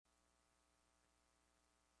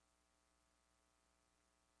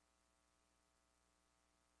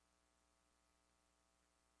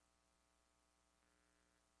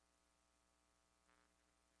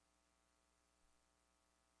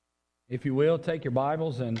If you will, take your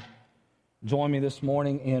Bibles and join me this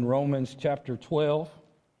morning in Romans chapter 12.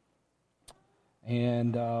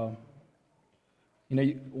 And,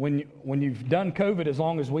 when you've done COVID as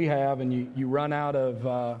long as we have and you run out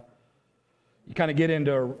of, you kind of get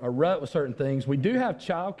into a rut with certain things, we do have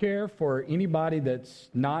childcare for anybody that's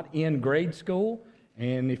not in grade school.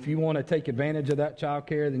 And if you want to take advantage of that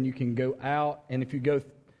childcare, then you can go out. And if you go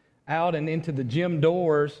out and into the gym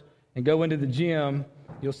doors and go into the gym,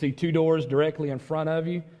 you'll see two doors directly in front of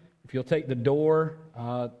you. If you'll take the door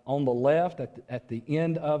on the left at the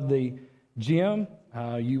end of the gym,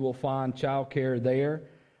 you will find childcare there.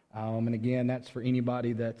 And again, that's for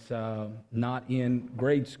anybody that's not in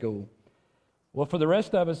grade school. Well, for the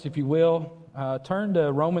rest of us, if you will, turn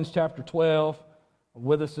to Romans chapter 12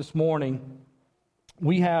 with us this morning.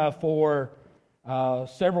 We have for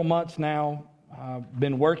several months now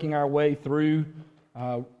been working our way through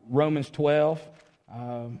Romans 12.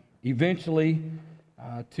 Eventually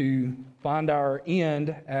to find our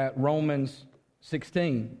end at Romans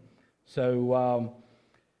 16. So,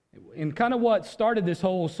 and kind of what started this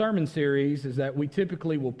whole sermon series is that we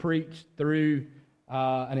typically will preach through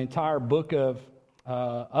an entire book of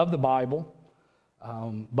the Bible.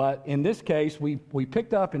 But in this case, we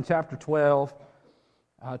picked up in chapter 12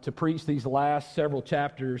 to preach these last several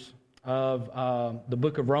chapters of the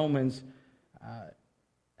book of Romans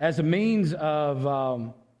as a means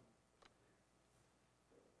of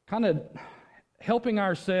kind of helping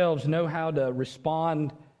ourselves know how to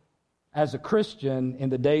respond as a Christian in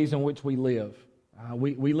the days in which we live.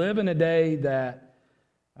 We live in a day that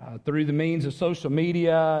through the means of social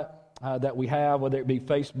media that we have, whether it be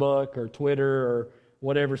Facebook or Twitter or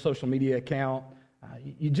whatever social media account,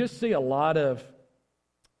 you just see a lot of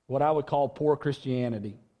what I would call poor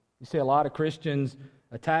Christianity. You see a lot of Christians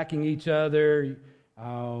attacking each other.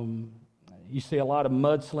 You see a lot of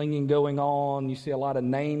mudslinging going on. You see a lot of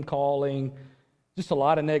name-calling, just a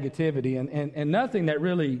lot of negativity, and nothing that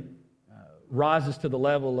really rises to the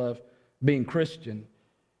level of being Christian.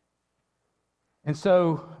 And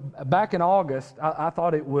so back in August, I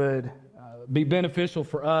thought it would be beneficial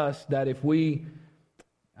for us that if we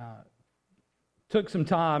took some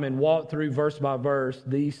time and walked through verse by verse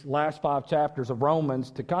these last 5 chapters of Romans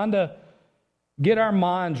to kind of get our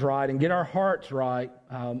minds right and get our hearts right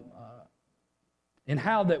in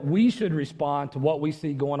how that we should respond to what we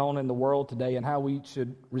see going on in the world today and how we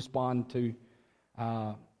should respond to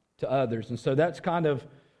others. And so that's kind of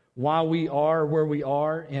why we are where we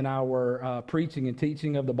are in our preaching and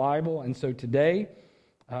teaching of the Bible. And so today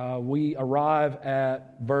we arrive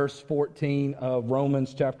at verse 14 of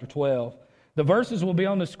Romans chapter 12. The verses will be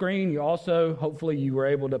on the screen. You also, hopefully you were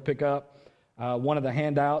able to pick up one of the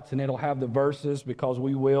handouts, and it'll have the verses, because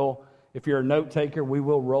we will, if you're a note taker, we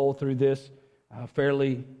will roll through this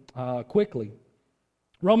fairly quickly.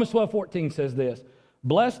 Romans 12:14 says this: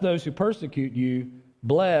 "Bless those who persecute you,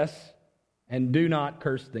 bless and do not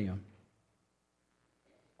curse them."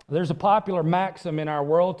 There's a popular maxim in our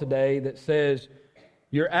world today that says,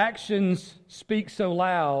 "Your actions speak so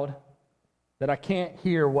loud that I can't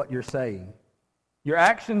hear what you're saying." Your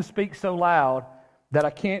actions speak so loud that I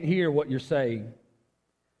can't hear what you're saying.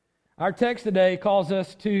 Our text today calls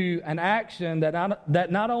us to an action that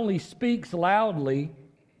not only speaks loudly,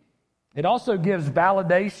 it also gives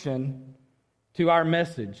validation to our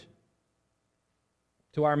message.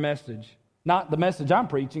 To our message. Not the message I'm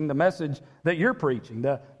preaching, the message that you're preaching,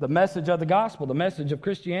 the message of the gospel, the message of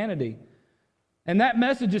Christianity. And that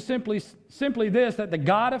message is simply this, that the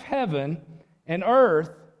God of heaven and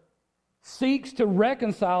earth seeks to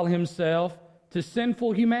reconcile himself to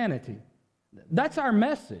sinful humanity. That's our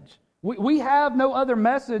message. We have no other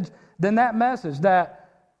message than that message, that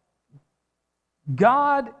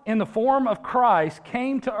God in the form of Christ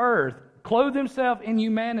came to earth, clothed himself in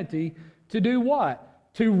humanity to do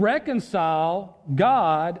what? To reconcile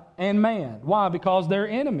God and man. Why? Because they're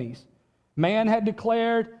enemies. Man had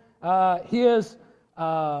declared his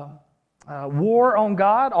war on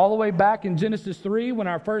God all the way back in Genesis 3 when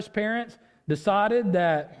our first parents decided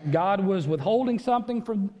that God was withholding something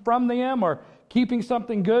from them or keeping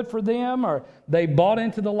something good for them, or they bought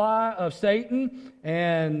into the lie of Satan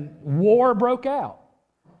and war broke out.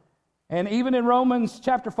 And even in Romans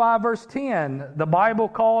chapter 5 verse 10, the Bible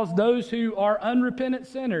calls those who are unrepentant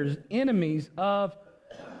sinners enemies of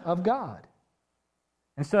God.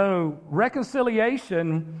 And so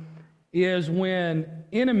reconciliation is when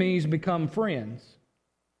enemies become friends.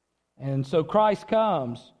 And so Christ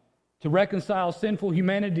comes to reconcile sinful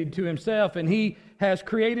humanity to himself. And he has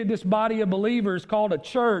created this body of believers called a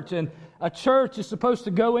church. And a church is supposed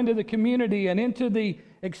to go into the community and into the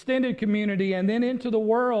extended community and then into the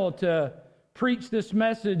world to preach this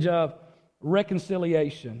message of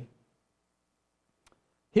reconciliation.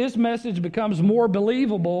 His message becomes more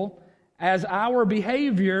believable as our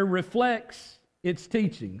behavior reflects its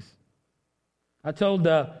teachings. I told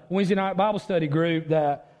the Wednesday night Bible study group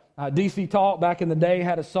that DC Talk back in the day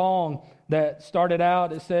had a song that started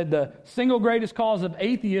out, it said, the single greatest cause of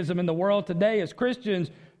atheism in the world today is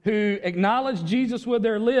Christians who acknowledge Jesus with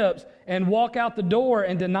their lips and walk out the door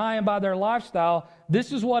and deny Him by their lifestyle.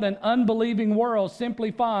 This is what an unbelieving world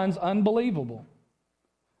simply finds unbelievable.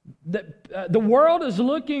 The world is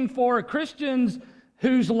looking for Christians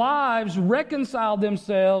whose lives reconcile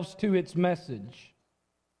themselves to its message.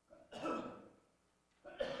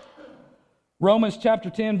 Romans chapter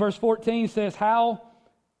 10, verse 14 says, "How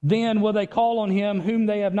then will they call on Him whom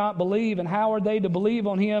they have not believed? And how are they to believe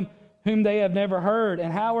on Him whom they have never heard?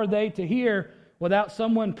 And how are they to hear without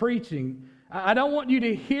someone preaching?" I don't want you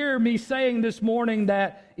to hear me saying this morning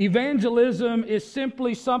that evangelism is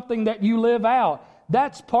simply something that you live out.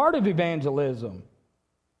 That's part of evangelism.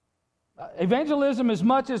 Evangelism, as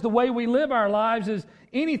much as the way we live our lives, is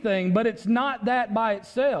anything, but it's not that by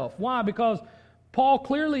itself. Why? Because Paul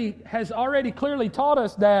has already clearly taught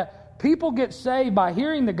us that people get saved by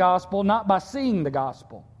hearing the gospel, not by seeing the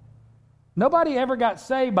gospel. Nobody ever got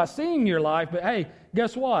saved by seeing your life, but hey,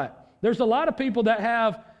 guess what? There's a lot of people that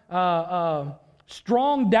have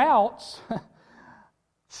strong doubts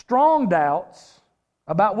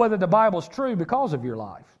about whether the Bible's true because of your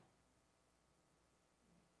life.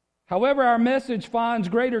 However, our message finds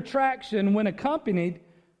greater traction when accompanied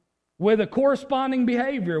with a corresponding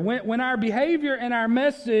behavior. When our behavior and our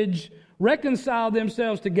message reconcile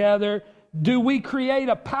themselves together, do we create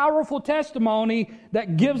a powerful testimony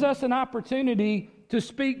that gives us an opportunity to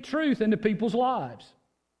speak truth into people's lives?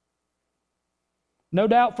 No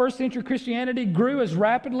doubt, first century Christianity grew as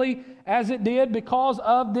rapidly as it did because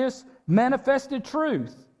of this manifested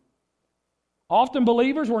truth. Often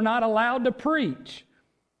believers were not allowed to preach,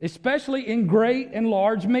 especially in great and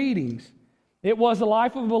large meetings. It was the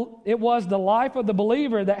life of the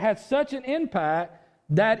believer that had such an impact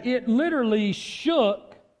that it literally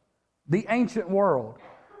shook the ancient world.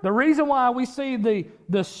 The reason why we see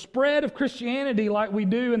the spread of Christianity like we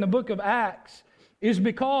do in the book of Acts is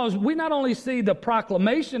because we not only see the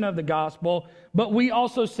proclamation of the gospel, but we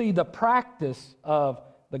also see the practice of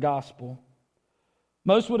the gospel.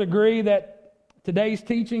 Most would agree that today's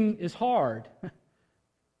teaching is hard.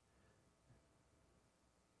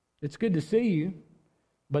 It's good to see you,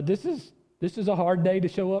 but this is a hard day to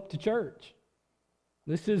show up to church.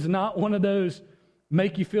 This is not one of those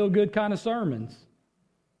make you feel good kind of sermons.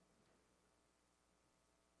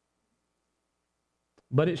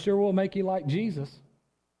 But it sure will make you like Jesus.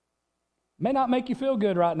 It may not make you feel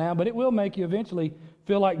good right now, but it will make you eventually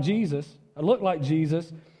feel like Jesus, or look like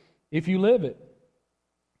Jesus, if you live it.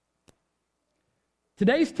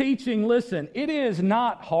 Today's teaching, listen, it is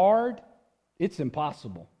not hard, it's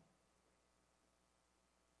impossible.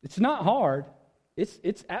 It's not hard.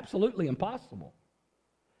 It's absolutely impossible.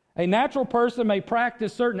 A natural person may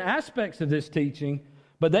practice certain aspects of this teaching,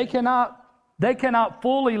 but they cannot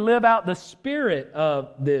fully live out the spirit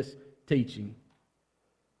of this teaching.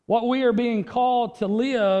 What we are being called to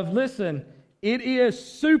live, listen, it is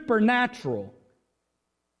supernatural.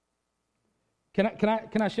 Can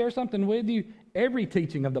I share something with you? Every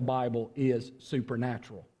teaching of the Bible is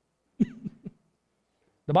supernatural.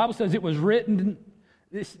 The Bible says it was written.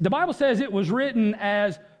 The Bible says it was written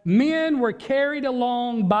as men were carried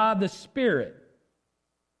along by the Spirit.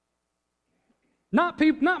 Not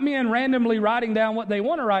men randomly writing down what they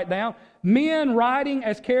want to write down. Men writing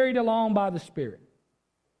as carried along by the Spirit.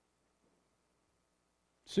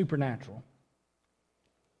 Supernatural.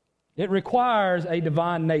 It requires a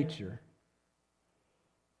divine nature.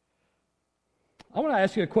 I want to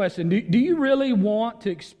ask you a question. Do you really want to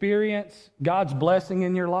experience God's blessing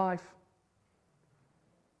in your life?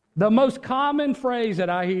 The most common phrase that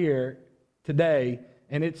I hear today,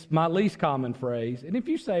 and it's my least common phrase, and if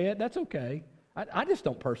you say it, that's okay. I just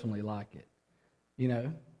don't personally like it. You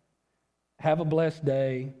know, have a blessed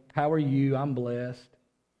day. How are you? I'm blessed.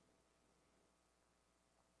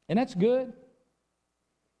 And that's good.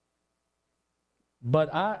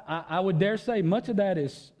 But I would dare say much of that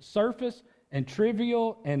is surface and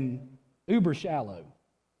trivial and uber shallow.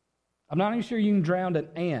 I'm not even sure you can drown an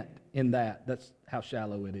ant in that. That's how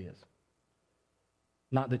shallow it is.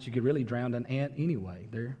 Not that you could really drown an ant anyway.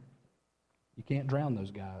 You can't drown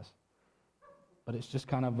those guys. but it's just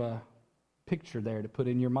kind of a picture there to put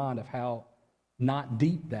in your mind of how not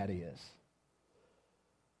deep that is.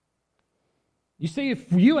 You see,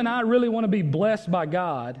 if you and I really want to be blessed by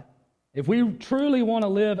God, if we truly want to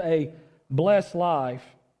live a blessed life,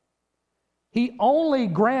 He only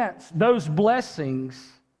grants those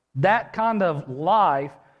blessings, that kind of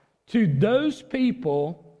life, to those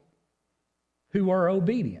people who are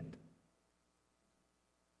obedient.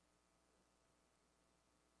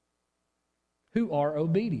 Who are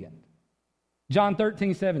obedient. John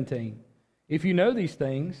 13:17. If you know these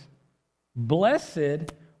things,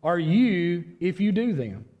 blessed are you if you do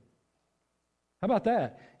them. How about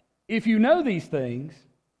that? If you know these things,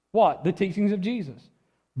 what? The teachings of Jesus.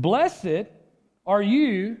 Blessed are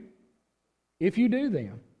you if you do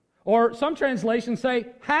them. Or some translations say,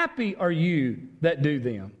 happy are you that do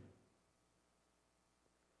them.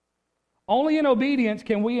 Only in obedience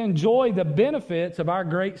can we enjoy the benefits of our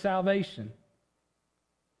great salvation.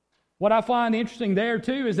 What I find interesting there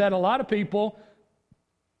too is that a lot of people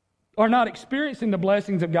are not experiencing the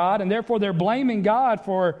blessings of God, and therefore they're blaming God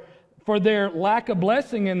for their lack of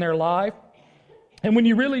blessing in their life. And when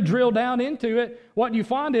you really drill down into it, what you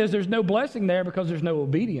find is there's no blessing there because there's no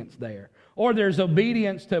obedience there. Or there's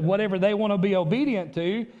obedience to whatever they want to be obedient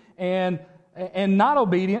to, and not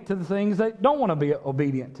obedient to the things they don't want to be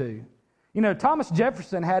obedient to. You know, Thomas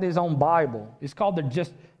Jefferson had his own Bible. It's called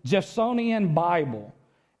the Jeffersonian Bible.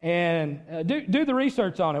 And do the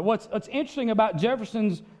research on it. What's interesting about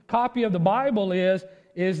Jefferson's copy of the Bible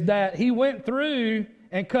is that he went through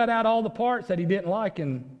and cut out all the parts that he didn't like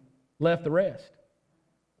and left the rest.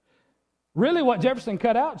 Really what Jefferson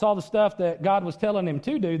cut out is all the stuff that God was telling him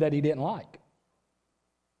to do that he didn't like.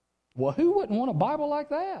 Well, who wouldn't want a Bible like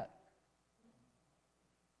that?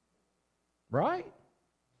 Right?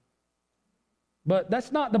 But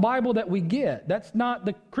that's not the Bible that we get. That's not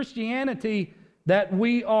the Christianity that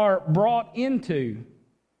we are brought into.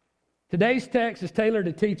 Today's text is tailored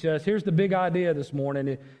to teach us. Here's the big idea this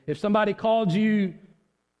morning. If somebody called you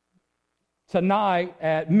tonight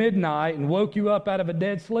at midnight and woke you up out of a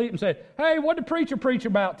dead sleep and said, hey, what did the preacher preach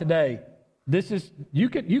about today? You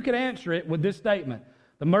could answer it with this statement.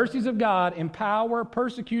 The mercies of God empower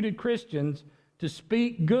persecuted Christians to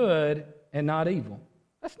speak good and not evil.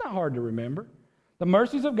 That's not hard to remember. The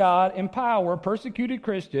mercies of God empower persecuted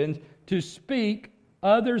Christians to speak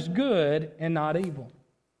others good and not evil.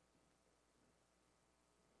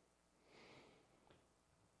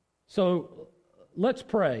 So let's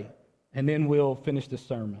pray, and then we'll finish this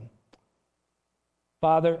sermon.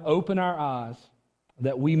 Father, open our eyes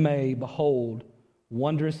that we may behold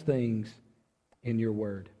wondrous things in your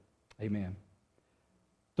word. Amen.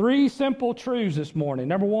 3 simple truths this morning.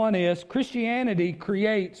 Number 1 is Christianity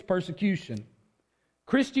creates persecution.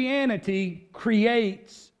 Christianity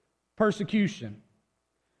creates persecution.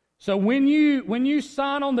 So when you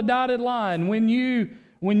sign on the dotted line, when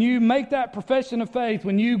you make that profession of faith,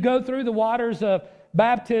 when you go through the waters of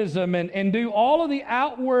baptism and do all of the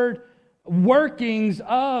outward workings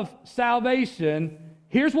of salvation,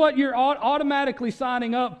 here's what you're automatically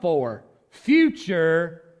signing up for: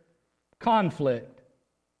 future conflict,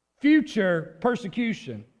 future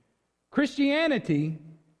persecution. Christianity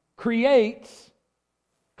creates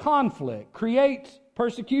conflict, creates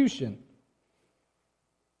persecution.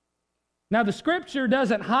 Now, the Scripture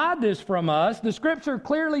doesn't hide this from us. The Scripture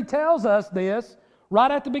clearly tells us this right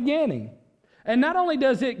at the beginning. And not only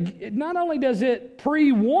does it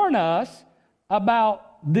pre-warn us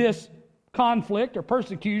about this conflict or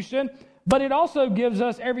persecution, but it also gives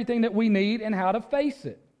us everything that we need and how to face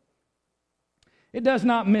it. It does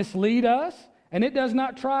not mislead us, and it does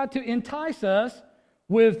not try to entice us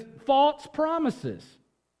with false promises.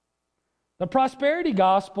 The prosperity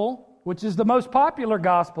gospel, which is the most popular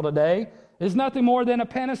gospel today, is nothing more than a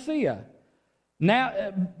panacea. Now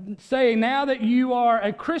that you are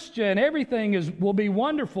a Christian, everything will be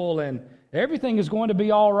wonderful and everything is going to be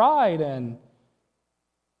all right, and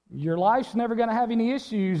your life's never going to have any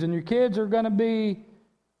issues, and your kids are going to be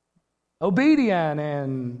obedient,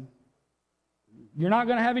 and you're not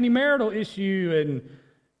going to have any marital issue,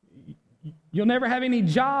 and you'll never have any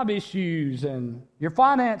job issues, and your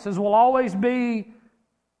finances will always be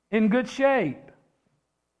in good shape.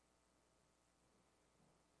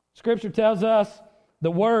 Scripture tells us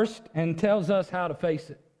the worst and tells us how to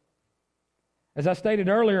face it. As I stated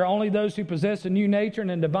earlier, only those who possess a new nature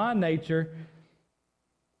and a divine nature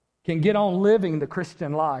can get on living the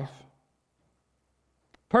Christian life.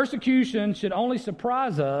 Persecution should only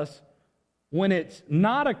surprise us when it's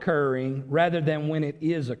not occurring rather than when it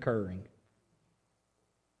is occurring.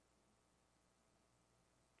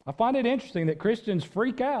 I find it interesting that Christians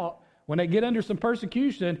freak out when they get under some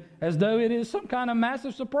persecution, as though it is some kind of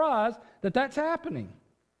massive surprise that that's happening.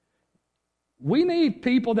 We need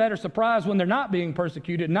people that are surprised when they're not being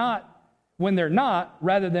persecuted, not when they're not,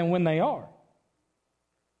 rather than when they are.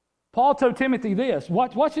 Paul told Timothy this.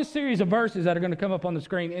 Watch this series of verses that are going to come up on the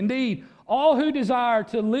screen. Indeed, all who desire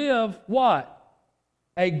to live what?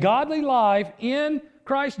 A godly life in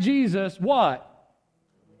Christ Jesus, what?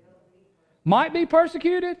 Might be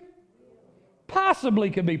persecuted?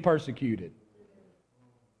 Possibly could be persecuted.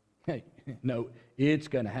 Hey, no, it's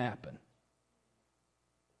going to happen.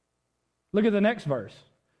 Look at the next verse.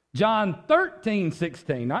 John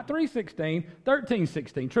 13:16, not 3:16,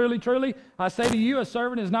 13:16. Truly, truly, I say to you, a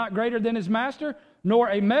servant is not greater than his master, nor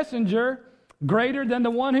a messenger greater than the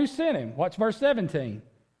one who sent him. Watch verse 17.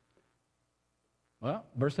 Well,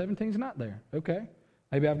 verse 17 is not there. Okay.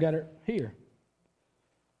 Maybe I've got it here.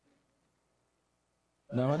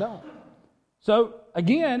 No, I don't. So,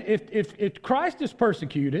 again, if Christ is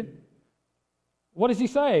persecuted, what does he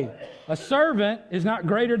say? A servant is not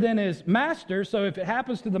greater than his master, so if it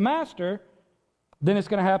happens to the master, then it's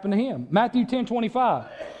going to happen to him. Matthew 10:25.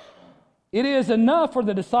 It is enough for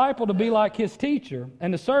the disciple to be like his teacher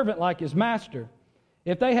and the servant like his master.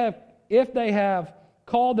 If they have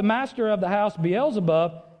called the master of the house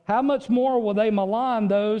Beelzebub, how much more will they malign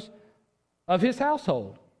those of his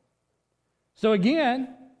household? So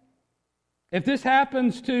again, if this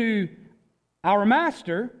happens to our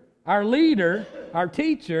master, our leader, our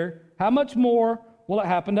teacher, how much more will it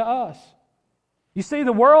happen to us? You see,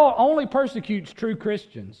 the world only persecutes true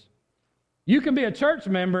Christians. You can be a church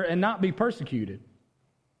member and not be persecuted.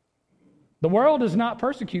 The world does not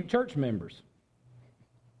persecute church members.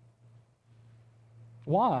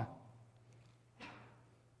 Why?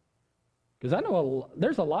 Because I know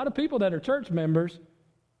there's a lot of people that are church members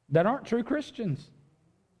that aren't true Christians.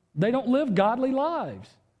 They don't live godly lives.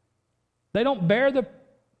 They don't bear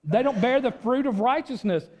the fruit of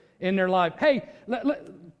righteousness in their life. Hey,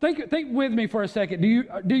 think with me for a second.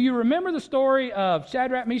 Do you remember the story of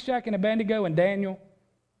Shadrach, Meshach, and Abednego and Daniel?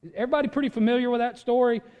 Everybody pretty familiar with that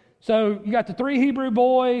story? So you got the 3 Hebrew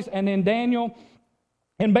boys and then Daniel.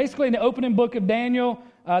 And basically in the opening book of Daniel,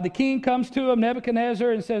 the king comes to him,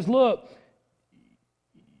 Nebuchadnezzar, and says, look,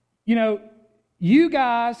 you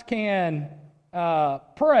guys can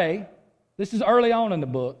pray. This is early on in the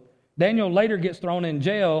book. Daniel later gets thrown in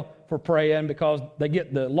jail for praying because they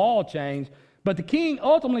get the law changed. But the king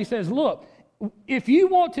ultimately says, look, if you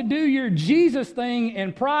want to do your Jesus thing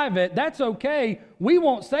in private, that's okay. We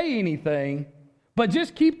won't say anything, but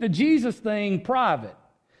just keep the Jesus thing private.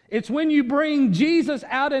 It's when you bring Jesus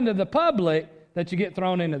out into the public that you get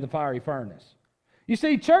thrown into the fiery furnace. You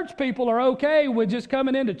see, church people are okay with just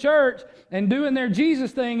coming into church and doing their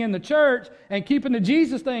Jesus thing in the church and keeping the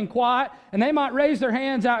Jesus thing quiet, and they might raise their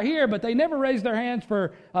hands out here, but they never raise their hands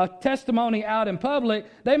for a testimony out in public.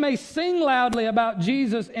 They may sing loudly about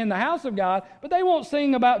Jesus in the house of God, but they won't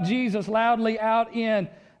sing about Jesus loudly out in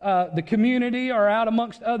the community or out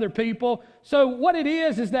amongst other people. So what it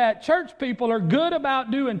is that church people are good about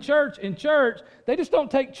doing church in church. They just don't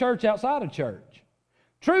take church outside of church.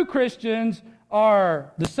 True Christians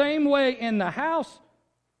are the same way in the house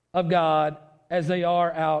of God as they are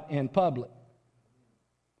out in public.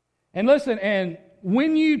 And listen, and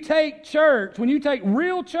when you take church, when you take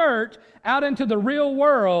real church out into the real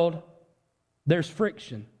world, there's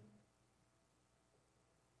friction.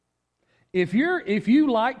 If you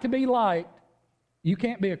like to be liked, you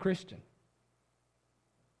can't be a Christian.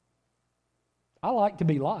 I like to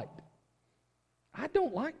be liked. I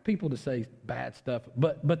don't like people to say bad stuff,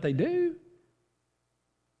 but they do.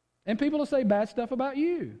 And people will say bad stuff about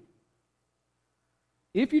you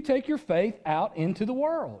if you take your faith out into the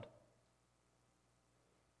world.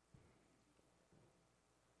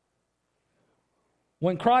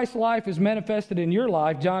 When Christ's life is manifested in your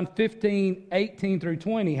life, John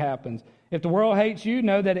 15:18-20 happens. If the world hates you,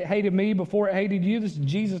 know that it hated me before it hated you. This is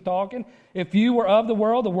Jesus talking. If you were of the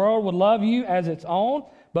world would love you as its own.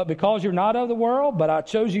 But because you're not of the world, but I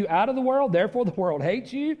chose you out of the world, therefore the world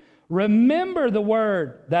hates you. Remember the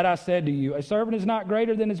word that I said to you. A servant is not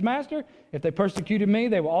greater than his master. If they persecuted me,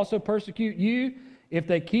 they will also persecute you. If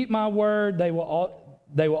they keep my word, they will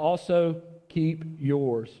also keep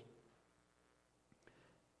yours.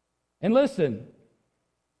 And listen,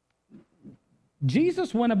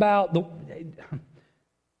 Jesus went about the...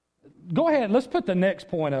 Go ahead, let's put the next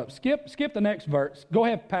point up. Skip the next verse. Go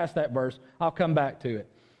ahead past that verse. I'll come back to it.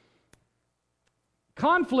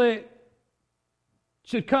 Conflict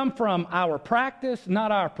should come from our practice,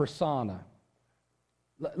 not our persona.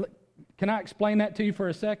 Can I explain that to you for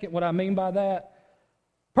a second, what I mean by that?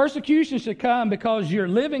 Persecution should come because you're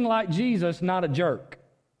living like Jesus, not a jerk.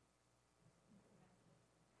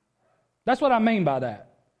 That's what I mean by that.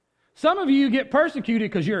 Some of you get persecuted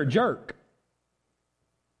because you're a jerk.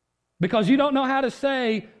 Because you don't know how to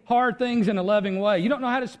say hard things in a loving way. You don't know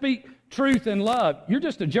how to speak truth in love. You're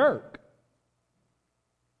just a jerk.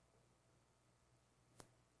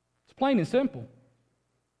 It's plain and simple.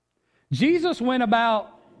 Jesus went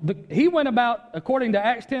about, according to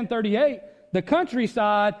Acts 10:38, the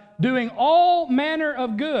countryside doing all manner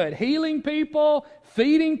of good, healing people,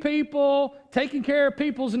 feeding people, taking care of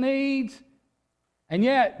people's needs. And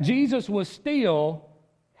yet, Jesus was still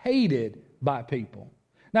hated by people.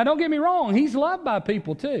 Now, don't get me wrong, he's loved by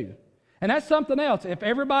people too. And that's something else. If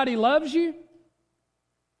everybody loves you,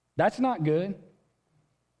 that's not good.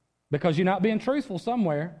 Because you're not being truthful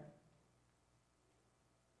somewhere.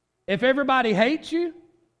 If everybody hates you,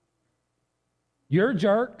 you're a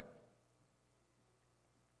jerk.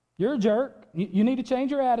 You're a jerk. You need to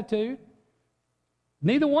change your attitude.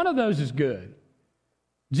 Neither one of those is good.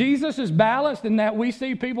 Jesus is balanced in that we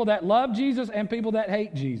see people that love Jesus and people that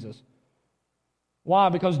hate Jesus. Why?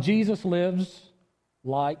 Because Jesus lives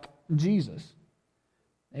like Jesus.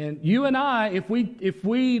 And you and I, if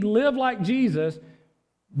we live like Jesus,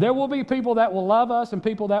 there will be people that will love us and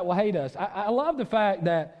people that will hate us. I love the fact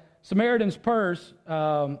that Samaritan's Purse,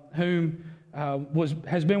 whom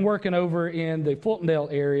has been working over in the Fultondale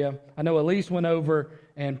area. I know Elise went over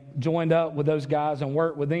and joined up with those guys and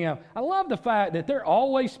worked with them. I love the fact that they're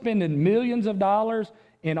always spending millions of dollars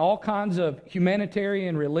in all kinds of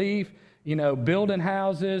humanitarian relief, building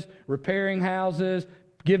houses, repairing houses,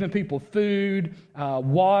 giving people food,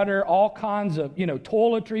 water, all kinds of,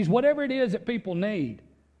 toiletries, whatever it is that people need.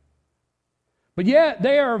 But yet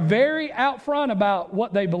they are very out front about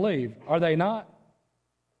what they believe, are they not?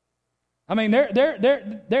 I mean,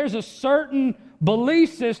 there's a certain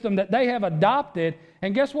belief system that they have adopted,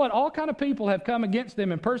 and guess what? All kind of people have come against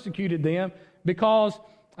them and persecuted them because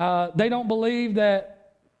they don't believe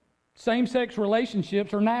that same-sex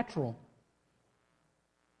relationships are natural.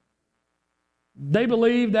 They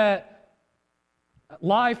believe that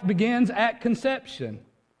life begins at conception.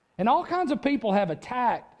 And all kinds of people have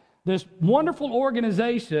attacked this wonderful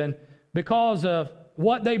organization because of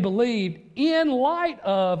what they believed in light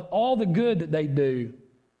of all the good that they do.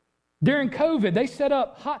 During COVID, they set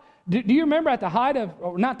up, do you remember at the height of,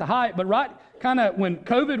 or not the height, but right kind of when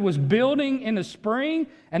COVID was building in the spring,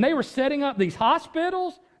 and they were setting up these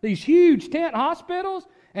hospitals, these huge tent hospitals,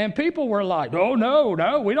 and people were like, oh,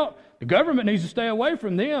 no, we don't, the government needs to stay away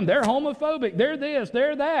from them. They're homophobic, they're this,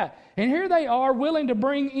 they're that. And here they are willing to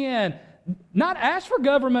bring in, not ask for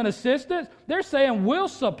government assistance. They're saying we'll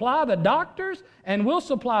supply the doctors and we'll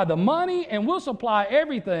supply the money and we'll supply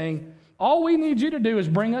everything. All we need you to do is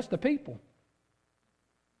bring us the people.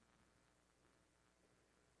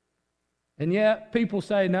 And yet people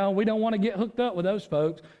say, no, we don't want to get hooked up with those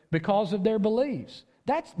folks because of their beliefs.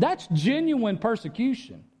 That's genuine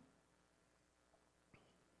persecution.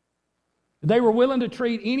 They were willing to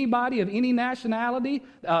treat anybody of any nationality,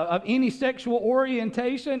 of any sexual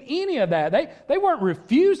orientation, any of that. They weren't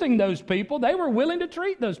refusing those people. They were willing to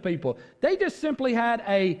treat those people. They just simply had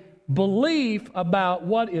a belief about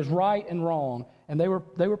what is right and wrong, and they were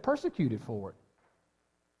persecuted for it.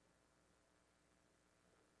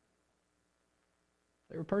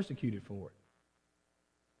 They were persecuted for it.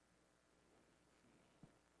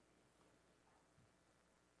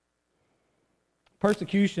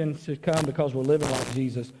 Persecution should come because we're living like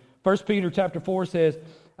Jesus. 1 Peter chapter 4 says,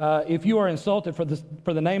 if you are insulted for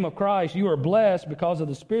the name of Christ, you are blessed because of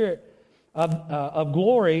the Spirit of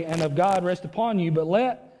glory and of God rest upon you. But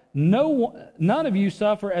let none of you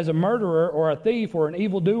suffer as a murderer or a thief or an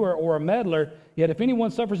evildoer or a meddler. Yet if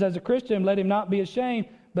anyone suffers as a Christian, let him not be ashamed,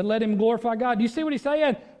 but let him glorify God. Do you see what he's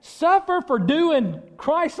saying? Suffer for doing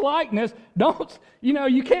Christ-likeness.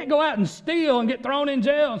 You can't go out and steal and get thrown in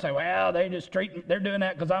jail and say, well, they're doing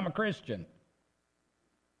that because I'm a Christian.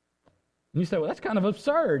 And you say, well, that's kind of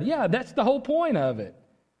absurd. Yeah, that's the whole point of it.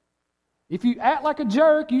 If you act like a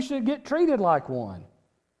jerk, you should get treated like one.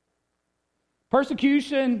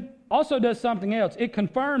 Persecution also does something else. It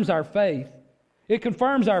confirms our faith. It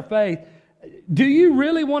confirms our faith. Do you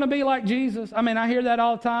really want to be like Jesus? I mean, I hear that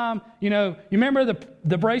all the time. You remember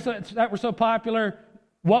the bracelets that were so popular?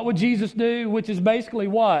 What would Jesus do? Which is basically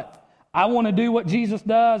what? I want to do what Jesus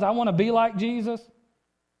does. I want to be like Jesus.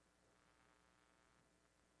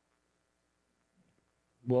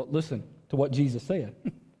 Well, listen to what Jesus said.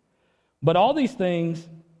 But all these things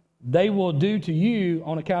they will do to you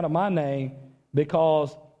on account of my name,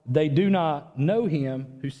 because they do not know him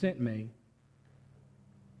who sent me.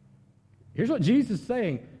 Here's what Jesus is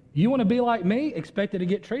saying. You want to be like me? Expect to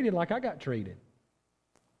get treated like I got treated.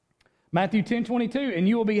 Matthew 10:22, and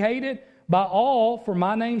you will be hated by all for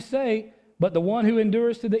my name's sake, but the one who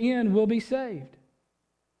endures to the end will be saved.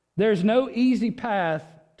 There's no easy path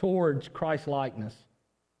towards Christ-likeness.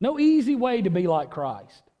 No easy way to be like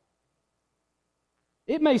Christ.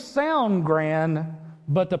 It may sound grand,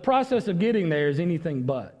 but the process of getting there is anything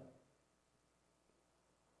but.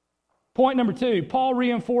 Point number 2, Paul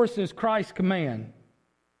reinforces Christ's command.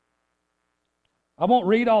 I won't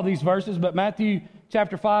read all these verses, but Matthew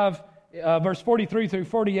chapter 5, verse 43 through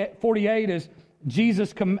 48 is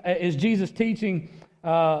Jesus teaching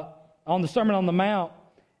on the Sermon on the Mount.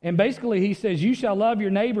 And basically he says, you shall love your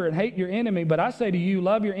neighbor and hate your enemy, but I say to you,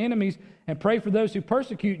 love your enemies and pray for those who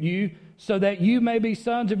persecute you, so that you may be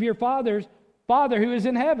sons of your Father who is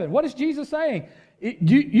in heaven. What is Jesus saying?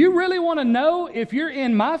 Do you really want to know if you're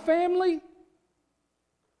in my family?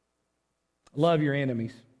 Love your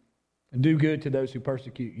enemies and do good to those who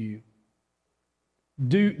persecute you.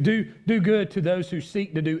 Do good to those who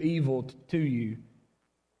seek to do evil to you.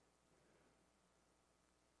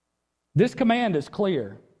 This command is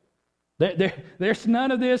clear. There's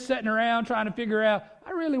none of this sitting around trying to figure out,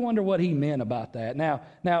 I really wonder what he meant about that. Now,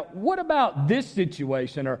 what about this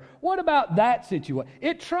situation, or what about that situation?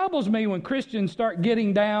 It troubles me when Christians start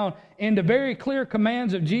getting down into very clear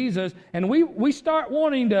commands of Jesus, and we start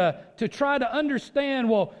wanting to try to understand,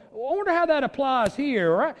 well, I wonder how that applies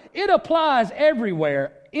here. Right? It applies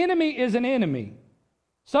everywhere. Enemy is an enemy.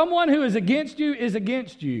 Someone who is against you is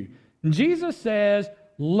against you. And Jesus says,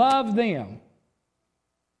 love them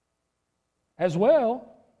as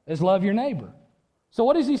well as love your neighbor. So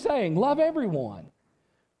what is he saying? Love everyone.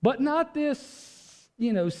 But not this,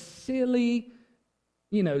 silly,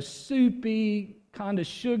 soupy, kind of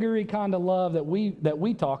sugary kind of love that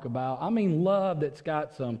we talk about. I mean love that's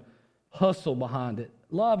got some hustle behind it.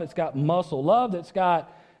 Love that's got muscle. Love that's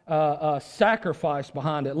got sacrifice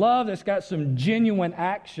behind it. Love that's got some genuine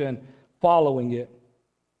action following it.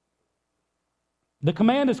 The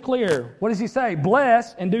command is clear. What does he say?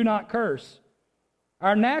 Bless and do not curse.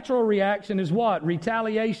 Our natural reaction is what?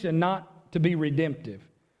 Retaliation, not to be redemptive.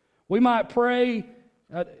 We might pray,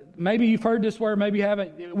 maybe you've heard this word, maybe you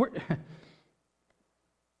haven't.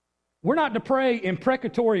 We're not to pray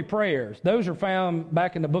imprecatory prayers. Those are found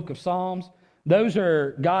back in the book of Psalms. Those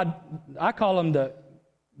are God, I call them the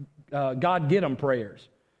God get 'em prayers.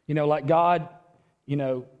 Like God,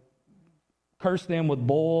 curse them with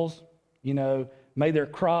boils, may their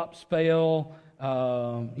crops fail.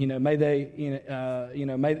 May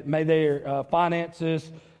their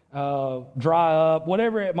finances dry up,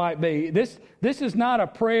 whatever it might be. This is not a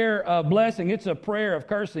prayer of blessing. It's a prayer of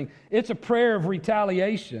cursing. It's a prayer of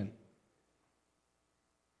retaliation.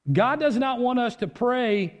 God does not want us to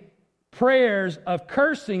pray prayers of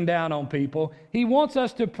cursing down on people. He wants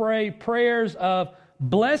us to pray prayers of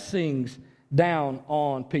blessings down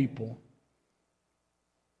on people.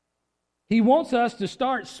 He wants us to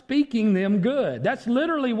start speaking them good. That's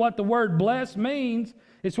literally what the word bless means.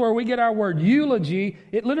 It's where we get our word eulogy.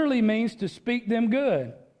 It literally means to speak them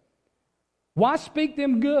good. Why speak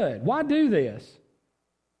them good? Why do this?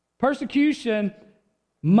 Persecution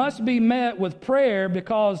must be met with prayer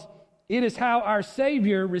because it is how our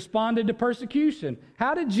Savior responded to persecution.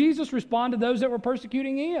 How did Jesus respond to those that were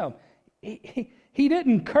persecuting Him? He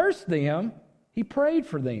didn't curse them. He prayed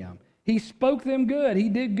for them. He spoke them good. He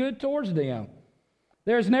did good towards them.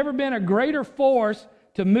 There's never been a greater force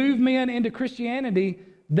to move men into Christianity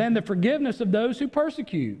than the forgiveness of those who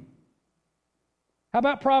persecute. How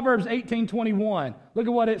about Proverbs 18:21? Look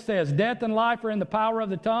at what it says. Death and life are in the power of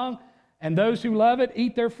the tongue, and those who love it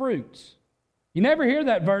eat their fruits. You never hear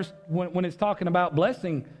that verse when it's talking about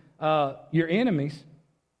blessing your enemies.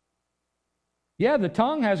 Yeah, the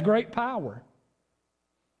tongue has great power.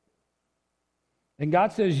 And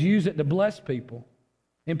God says use it to bless people,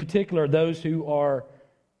 in particular those who are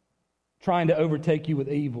trying to overtake you with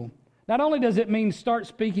evil. Not only does it mean start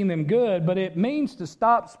speaking them good, but it means to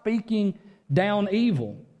stop speaking down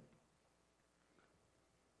evil.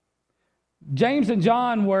 James and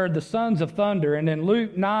John were the sons of thunder, and in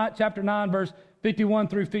Luke chapter 9, verse 51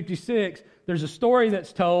 through 56, there's a story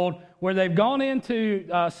that's told where they've gone into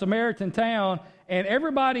a Samaritan town, and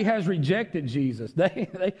everybody has rejected Jesus.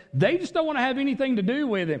 They just don't want to have anything to do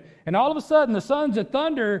with him. And all of a sudden, the sons of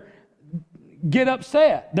thunder get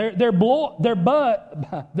upset. Their blood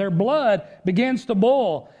begins to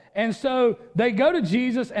boil. And so they go to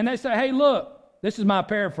Jesus and they say, hey, look, this is my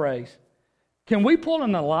paraphrase. Can we pull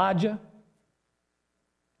an Elijah?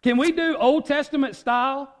 Can we do Old Testament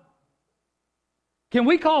style? Can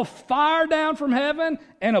we call fire down from heaven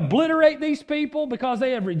and obliterate these people because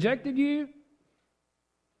they have rejected you?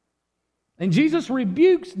 And Jesus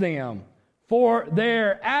rebukes them for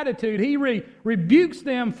their attitude. He rebukes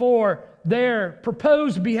them for their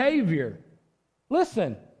proposed behavior.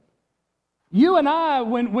 Listen, you and I,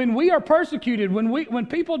 when we are persecuted, when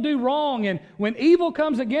people do wrong and when evil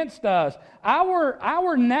comes against us,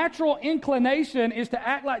 our natural inclination is to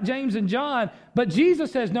act like James and John. But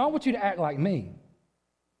Jesus says, no, I want you to act like me.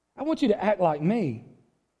 I want you to act like me.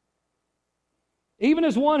 Even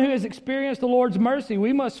as one who has experienced the Lord's mercy,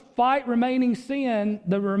 we must fight the remaining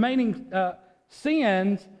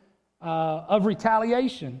sins of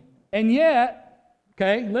retaliation. And yet,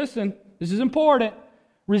 okay, listen, this is important.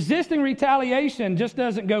 Resisting retaliation just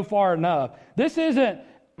doesn't go far enough. This isn't,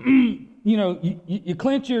 you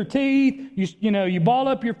clench your teeth, you ball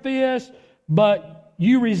up your fist, but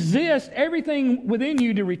you resist everything within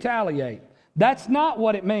you to retaliate. That's not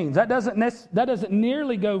what it means. That doesn't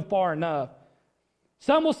nearly go far enough.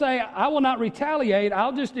 Some will say, I will not retaliate.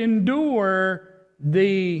 I'll just endure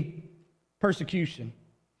the persecution.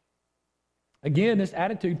 Again, this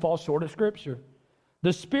attitude falls short of Scripture.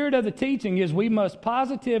 The spirit of the teaching is we must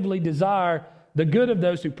positively desire the good of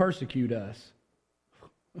those who persecute us.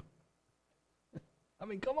 I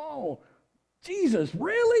mean, come on. Jesus,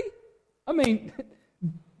 really? I mean,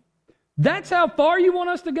 that's how far you want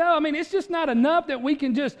us to go? I mean, it's just not enough that we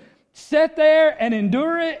can just sit there and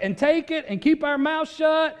endure it and take it and keep our mouth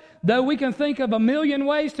shut, though we can think of a million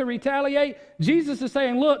ways to retaliate. Jesus is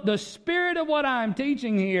saying, look, the spirit of what I'm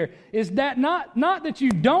teaching here is that not that you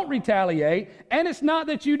don't retaliate, and it's not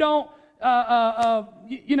that you don't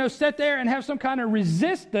sit there and have some kind of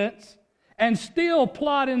resistance and still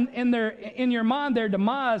plot in your mind their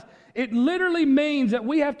demise. It literally means that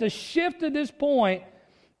we have to shift to this point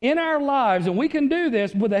in our lives, and we can do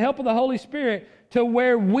this with the help of the Holy Spirit, to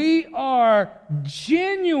where we are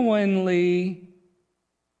genuinely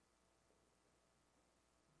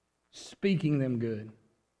speaking them good.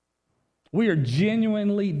 We are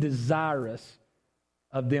genuinely desirous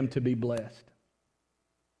of them to be blessed.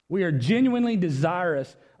 We are genuinely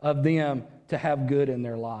desirous of them to have good in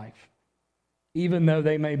their life, even though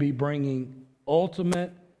they may be bringing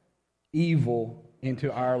ultimate evil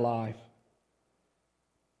into our life.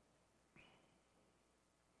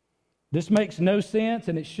 This makes no sense,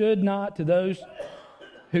 and it should not to those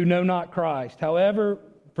who know not Christ. However,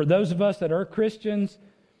 for those of us that are Christians,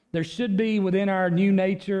 there should be within our new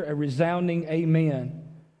nature a resounding amen.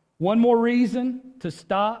 One more reason to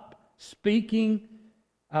stop speaking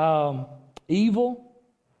evil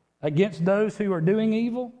against those who are doing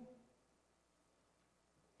evil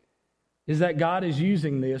is that God is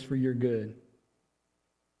using this for your good.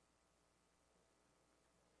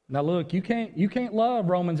 Now look, you can't love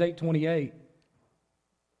Romans 8:28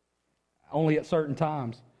 only at certain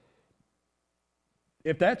times.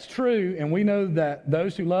 If that's true, and we know that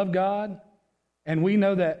those who love God, and we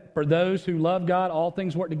know that for those who love God, all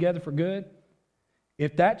things work together for good,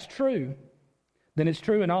 if that's true, then it's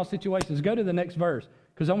true in all situations. Go to the next verse,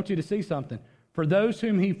 because I want you to see something. For those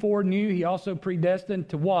whom he foreknew, he also predestined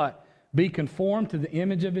to what? Be conformed to the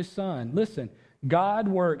image of his Son. Listen, God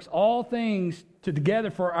works all things together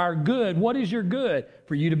for our good. What is your good?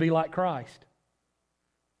 For you to be like Christ.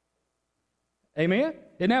 Amen?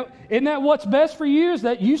 Isn't that what's best for you? Is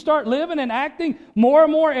that you start living and acting more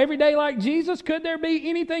and more every day like Jesus? Could there be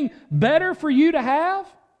anything better for you to have?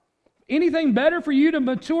 Anything better for you to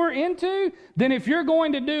mature into? Then if you're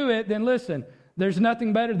going to do it, then listen, there's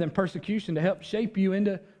nothing better than persecution to help shape you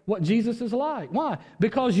into what Jesus is like. Why?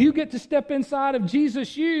 Because you get to step inside of Jesus'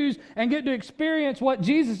 shoes and get to experience what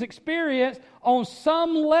Jesus experienced on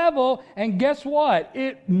some level, and guess what?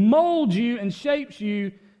 It molds you and shapes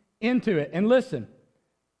you into it. And listen,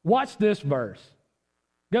 watch this verse.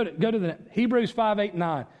 Go to the Hebrews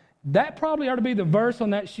 5:8-9. That probably ought to be the verse on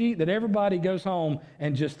that sheet that everybody goes home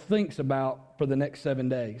and just thinks about for the next 7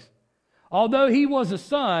 days. Although he was a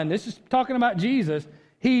son, this is talking about Jesus,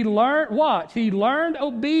 he learned what? He learned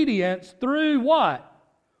obedience through what?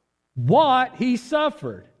 What he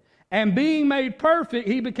suffered. And being made perfect,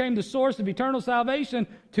 he became the source of eternal salvation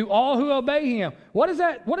to all who obey him. What is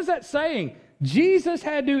that saying? Jesus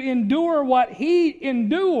had to endure what he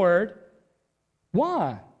endured.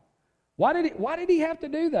 Why? Why did he have to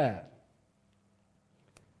do that?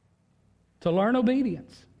 To learn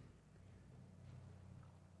obedience.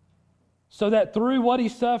 So that through what he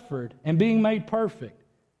suffered and being made perfect,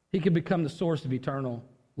 he could become the source of eternal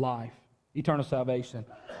life, eternal salvation.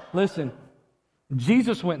 Listen,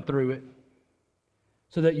 Jesus went through it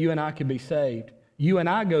so that you and I could be saved. You and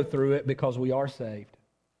I go through it because we are saved.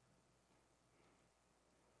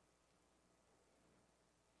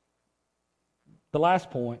 The last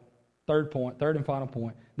point, third and final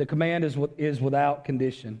point. The command is without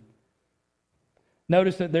condition.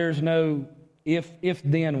 Notice that there's no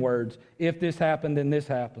if-then words. If this happened, then this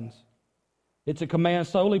happens. It's a command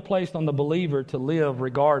solely placed on the believer to live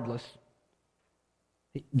regardless.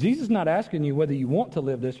 Jesus is not asking you whether you want to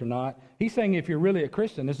live this or not. He's saying if you're really a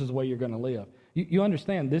Christian, this is the way you're going to live. You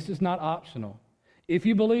understand, this is not optional. If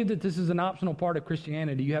you believe that this is an optional part of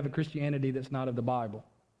Christianity, you have a Christianity that's not of the Bible.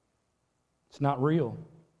 It's not real.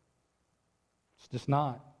 It's just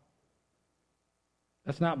not.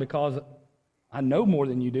 That's not because I know more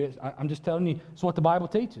than you do. I'm just telling you, it's what the Bible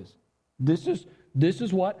teaches. This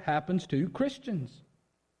is what happens to Christians.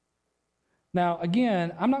 Now,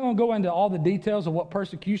 again, I'm not going to go into all the details of what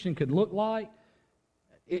persecution could look like.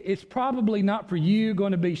 It's probably not for you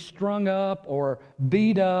going to be strung up or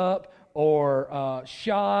beat up or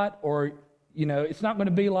shot, or, it's not going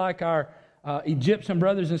to be like our Egyptian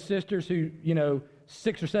brothers and sisters who,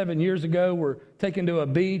 6 or 7 years ago were taken to a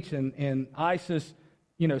beach and ISIS,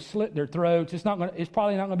 slit their throats. It's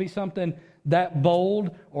probably not going to be something that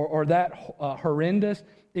bold or that horrendous.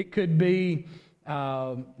 It could be,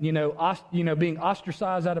 being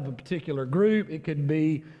ostracized out of a particular group. It could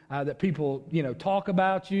be that people, talk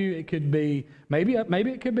about you. It could be maybe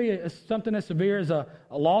it could be something as severe as a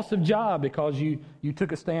loss of job because you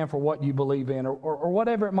took a stand for what you believe in, or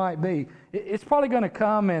whatever it might be. It's probably going to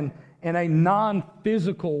come in a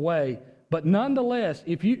non-physical way. But nonetheless,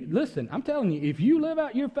 I'm telling you, if you live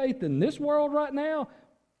out your faith in this world right now,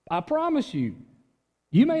 I promise you,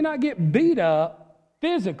 you may not get beat up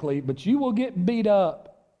physically, but you will get beat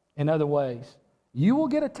up in other ways. You will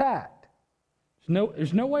get attacked.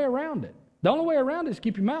 There's no way around it. The only way around it is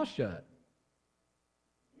keep your mouth shut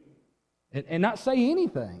and not say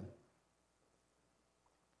anything.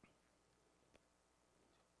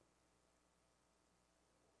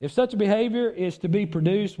 If such a behavior is to be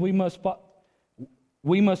produced, we must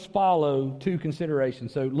follow two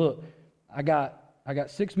considerations. So look, I got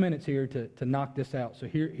 6 minutes here to knock this out. So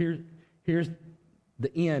here's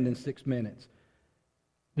the end in 6 minutes.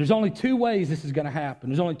 There's only two ways this is going to happen.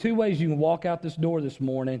 There's only two ways you can walk out this door this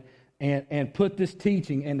morning and put this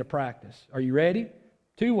teaching into practice. Are you ready?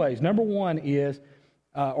 Two ways. Number one is,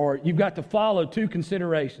 or you've got to follow two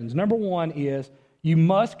considerations. Number one is you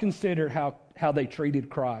must consider how they treated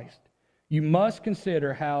Christ. You must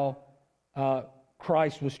consider how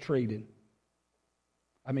Christ was treated.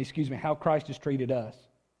 How Christ has treated us.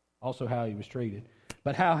 Also how he was treated.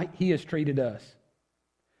 But how he has treated us.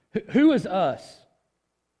 Who is us?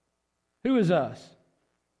 Who is us?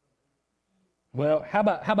 Well, how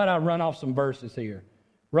about I run off some verses here?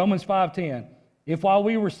 Romans 5:10. If while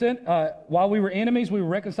we were enemies, we were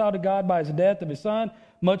reconciled to God by his death of his Son,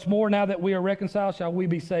 much more now that we are reconciled, shall we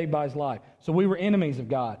be saved by his life. So we were enemies of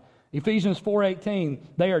God. Ephesians 4:18.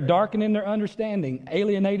 They are darkened in their understanding,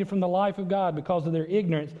 alienated from the life of God because of their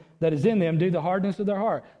ignorance that is in them due to the hardness of their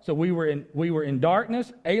heart. So we were in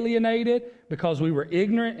darkness, alienated because we were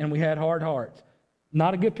ignorant and we had hard hearts.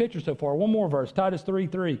 Not a good picture so far. One more verse, Titus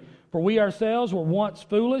 3:3. For we ourselves were once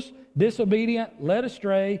foolish, disobedient, led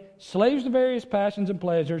astray, slaves to various passions and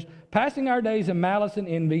pleasures, passing our days in malice and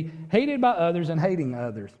envy, hated by others and hating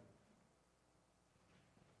others.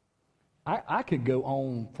 I could go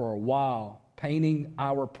on for a while painting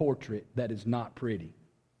our portrait that is not pretty.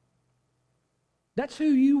 That's who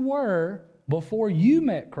you were before you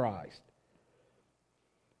met Christ.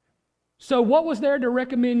 So what was there to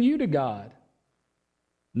recommend you to God?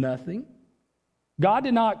 Nothing. God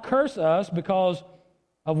did not curse us because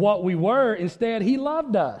of what we were. Instead, he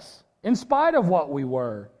loved us in spite of what we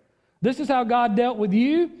were. This is how God dealt with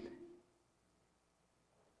you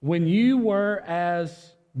when you were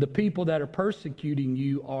as the people that are persecuting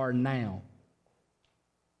you are now.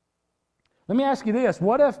 Let me ask you this.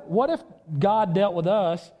 What if God dealt with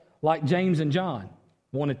us like James and John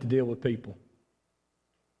wanted to deal with people?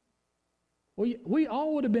 We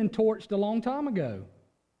all would have been torched a long time ago.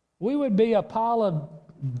 We would be a pile of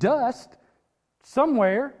dust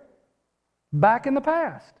somewhere back in the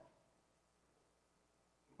past.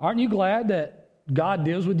 Aren't you glad that God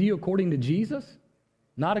deals with you according to Jesus,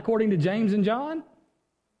 not according to James and John?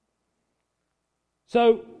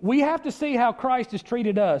 So we have to see how Christ has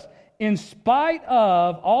treated us. In spite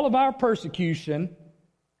of all of our persecution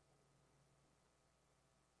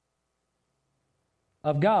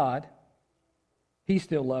of God, he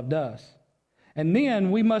still loved us. And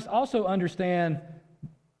then we must also understand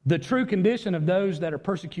the true condition of those that are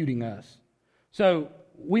persecuting us. So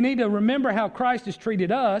we need to remember how Christ has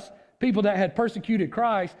treated us, people that had persecuted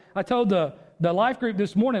Christ. I told the life group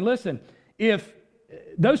this morning, listen, if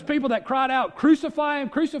those people that cried out, crucify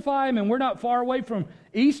him, and we're not far away from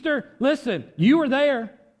Easter, listen, you were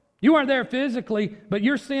there. You weren't there physically, but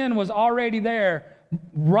your sin was already there,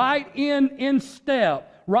 right in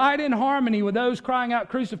step, right in harmony with those crying out,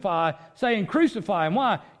 crucify, saying, crucify him.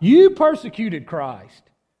 Why? You persecuted Christ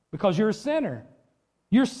because you're a sinner.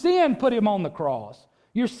 Your sin put him on the cross.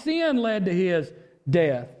 Your sin led to his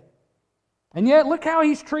death. And yet, look how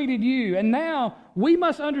he's treated you. And now, we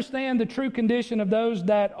must understand the true condition of those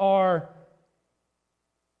that are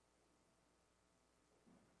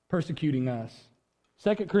persecuting us.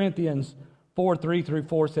 2 Corinthians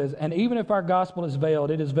 4:3-4 says, and even if our gospel is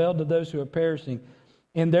veiled, it is veiled to those who are perishing.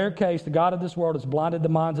 In their case, the God of this world has blinded the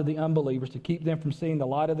minds of the unbelievers to keep them from seeing the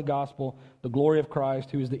light of the gospel, the glory of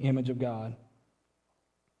Christ, who is the image of God.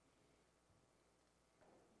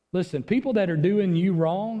 Listen, people that are doing you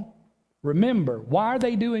wrong, remember, why are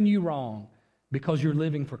they doing you wrong? Because you're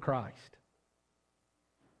living for Christ.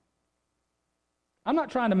 I'm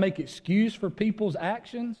not trying to make excuse for people's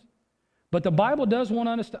actions, but the Bible does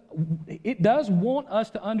want us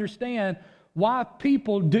to understand why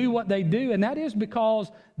people do what they do, and that is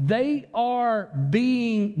because they are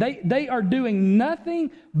doing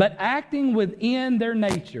nothing but acting within their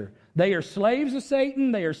nature. They are slaves of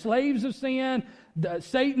Satan. They are slaves of sin.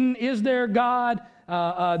 Satan is their God.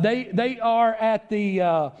 They are at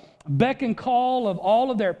the beck and call of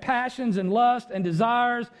all of their passions and lust and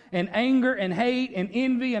desires and anger and hate and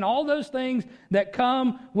envy and all those things that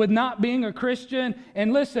come with not being a Christian.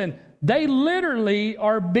 And listen, they literally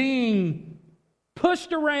are being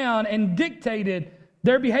pushed around and dictated,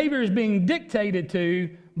 their behavior is being dictated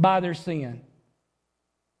to by their sin.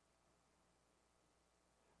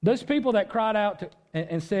 Those people that cried out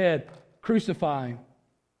and said, crucify him.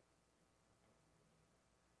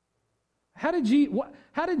 How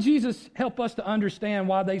did Jesus help us to understand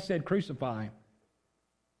why they said crucify him?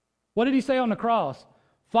 What did he say on the cross?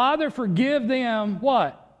 Father, forgive them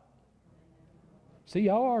what? See,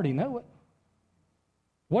 y'all already know it.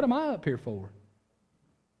 What am I up here for?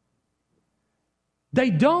 They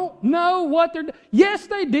don't know what they're doing. Yes,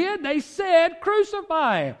 they did. They said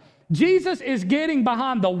crucify him. Jesus is getting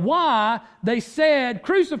behind the why they said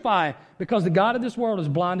crucify him. Because the God of this world has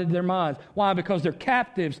blinded their minds. Why? Because they're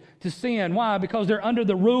captives to sin. Why? Because they're under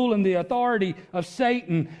the rule and the authority of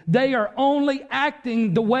Satan. They are only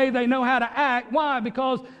acting the way they know how to act. Why?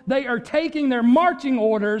 Because they are taking their marching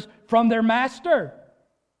orders from their master,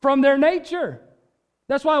 from their nature.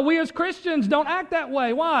 That's why we as Christians don't act that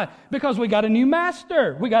way. Why? Because we got a new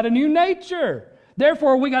master. We got a new nature.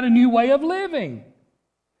 Therefore, we got a new way of living.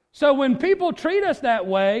 So when people treat us that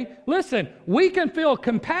way, listen, we can feel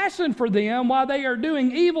compassion for them while they are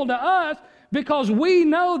doing evil to us because we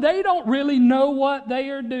know they don't really know what they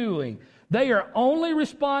are doing. They are only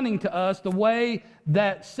responding to us the way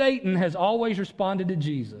that Satan has always responded to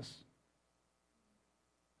Jesus.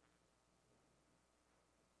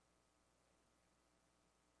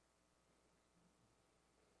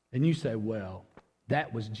 And you say, well,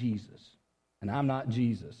 that was Jesus, and I'm not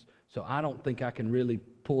Jesus, so I don't think I can really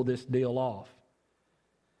pull this deal off.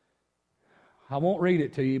 I won't read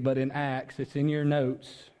it to you, but in Acts, it's in your notes.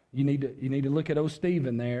 You need to look at old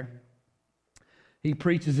Stephen there. He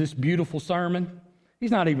preaches this beautiful sermon.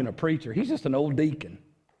 He's not even a preacher. He's just an old deacon.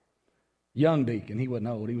 Young deacon. He wasn't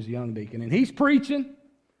old. He was a young deacon. And he's preaching.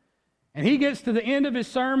 And he gets to the end of his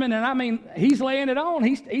sermon, and I mean, he's laying it on.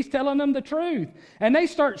 He's telling them the truth. And they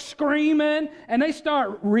start screaming, and they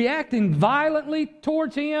start reacting violently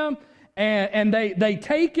towards him. And they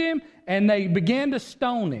take him, and they begin to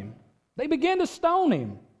stone him. They begin to stone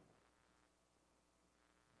him.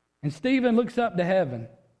 And Stephen looks up to heaven.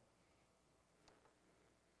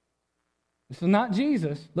 This is not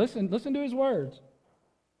Jesus. Listen to his words.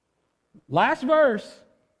 Last verse.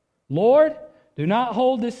 Lord, do not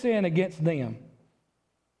hold this sin against them.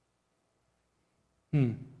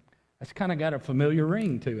 That's kind of got a familiar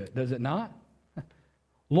ring to it, does it not?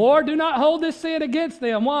 Lord, do not hold this sin against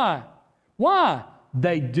them. Why? Why?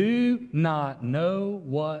 They do not know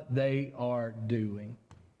what they are doing.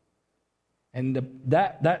 And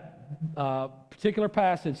that particular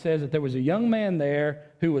passage says that there was a young man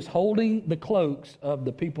there who was holding the cloaks of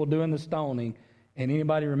the people doing the stoning. And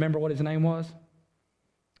anybody remember what his name was?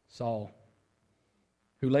 Saul,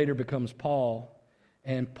 who later becomes Paul.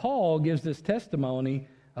 And Paul gives this testimony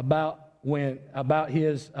about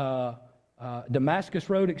his Damascus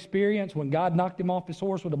Road experience when God knocked him off his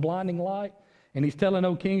horse with a blinding light. And he's telling,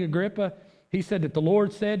 O King Agrippa, he said that the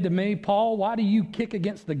Lord said to me, Paul, why do you kick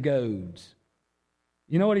against the goads?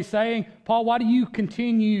 You know what he's saying? Paul, why do you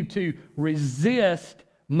continue to resist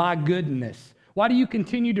my goodness? Why do you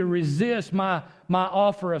continue to resist my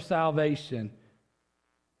offer of salvation?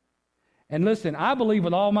 And listen, I believe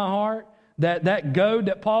with all my heart that goad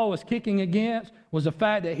that Paul was kicking against was the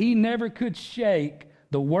fact that he never could shake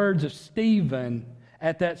the words of Stephen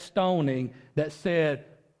at that stoning that said,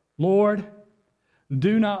 Lord,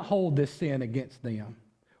 do not hold this sin against them.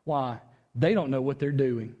 Why? They don't know what they're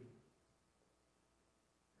doing.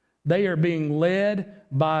 They are being led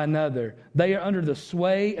by another. They are under the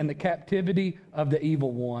sway and the captivity of the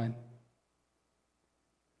evil one.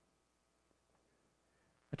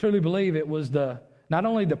 I truly believe it was not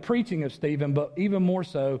only the preaching of Stephen, but even more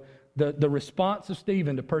so the response of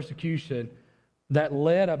Stephen to persecution that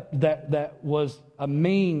was a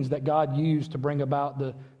means that God used to bring about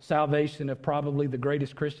the salvation of probably the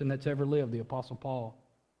greatest Christian that's ever lived, the Apostle Paul.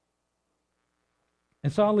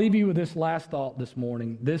 And so I'll leave you with this last thought this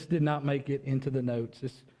morning. This did not make it into the notes.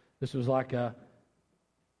 This was like a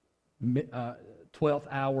 12th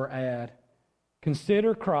hour ad.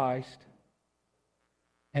 Consider Christ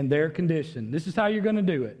and their condition. This is how you're going to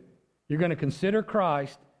do it. You're going to consider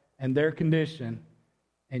Christ and their condition,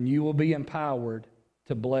 and you will be empowered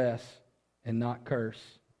to bless and not curse.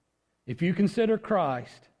 If you consider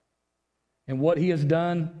Christ and what He has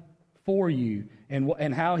done for you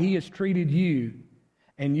and how He has treated you,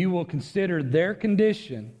 and you will consider their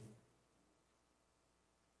condition,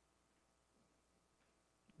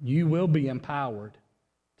 you will be empowered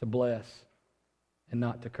to bless and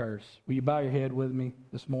not to curse. Will you bow your head with me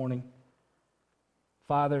this morning?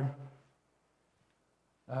 Father,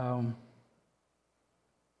 some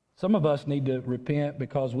of us need to repent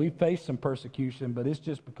because we face some persecution, but it's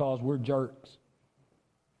just because we're jerks.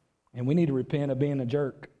 And we need to repent of being a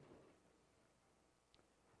jerk.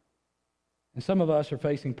 And some of us are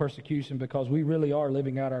facing persecution because we really are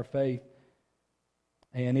living out our faith.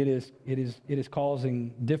 And it is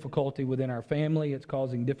causing difficulty within our family. It's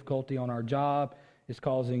causing difficulty on our job. It's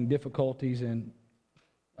causing difficulties in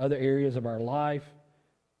other areas of our life.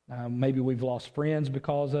 Maybe we've lost friends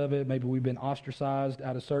because of it. Maybe we've been ostracized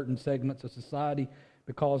out of certain segments of society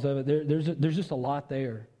because of it. There's just a lot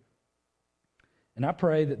there. And I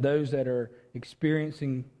pray that those that are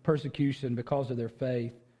experiencing persecution because of their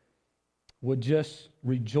faith would just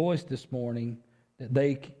rejoice this morning that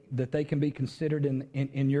they can be considered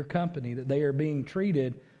in your company, that they are being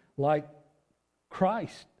treated like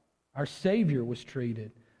Christ, our Savior, was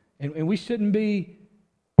treated. And we shouldn't be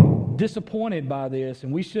disappointed by this,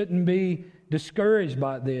 and we shouldn't be discouraged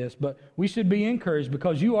by this, but we should be encouraged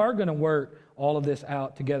because you are going to work all of this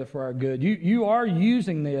out together for our good. You are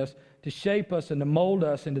using this to shape us and to mold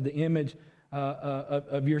us into the image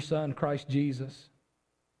of your Son, Christ Jesus.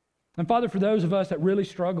 And Father, for those of us that really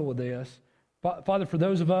struggle with this, Father, for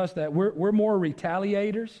those of us that we're more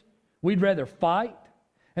retaliators, we'd rather fight.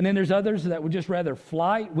 And then there's others that would just rather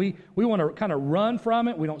flight. We want to kind of run from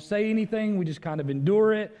it. We don't say anything. We just kind of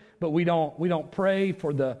endure it. But we don't pray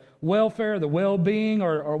for the welfare, the well-being,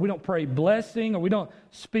 or we don't pray blessing, or we don't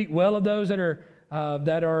speak well of those that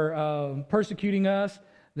are persecuting us.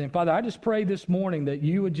 Then, Father, I just pray this morning that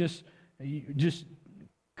you would just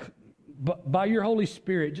by your Holy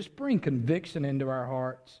Spirit, just bring conviction into our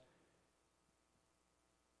hearts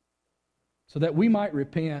so that we might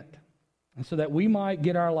repent and so that we might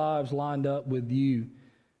get our lives lined up with you,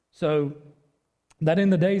 so that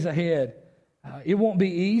in the days ahead, it won't be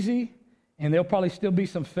easy, and there'll probably still be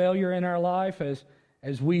some failure in our life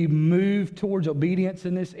as we move towards obedience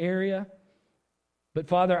in this area. But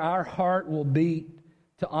Father, our heart will beat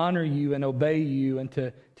to honor you and obey you and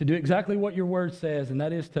to do exactly what your word says, and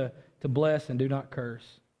that is to bless and do not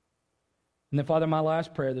curse. And then, Father, my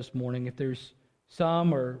last prayer this morning, if there's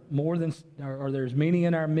some or more than, or there's many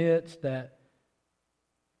in our midst that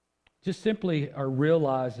just simply are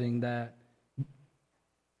realizing that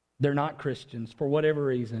they're not Christians for whatever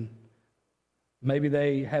reason. Maybe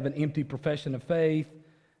they have an empty profession of faith.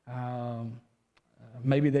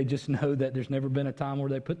 Maybe they just know that there's never been a time where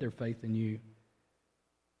they put their faith in you.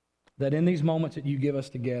 That in these moments that you give us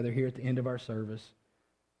together here at the end of our service,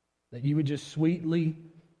 that you would just sweetly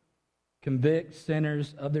convict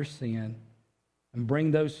sinners of their sin and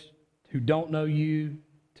bring those who don't know you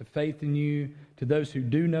to faith in you, to those who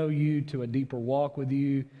do know you to a deeper walk with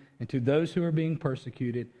you, and to those who are being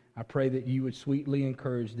persecuted, I pray that you would sweetly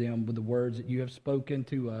encourage them with the words that you have spoken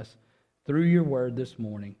to us through your word this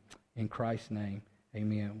morning. In Christ's name,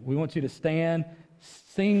 amen. We want you to stand,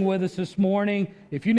 sing with us this morning. If you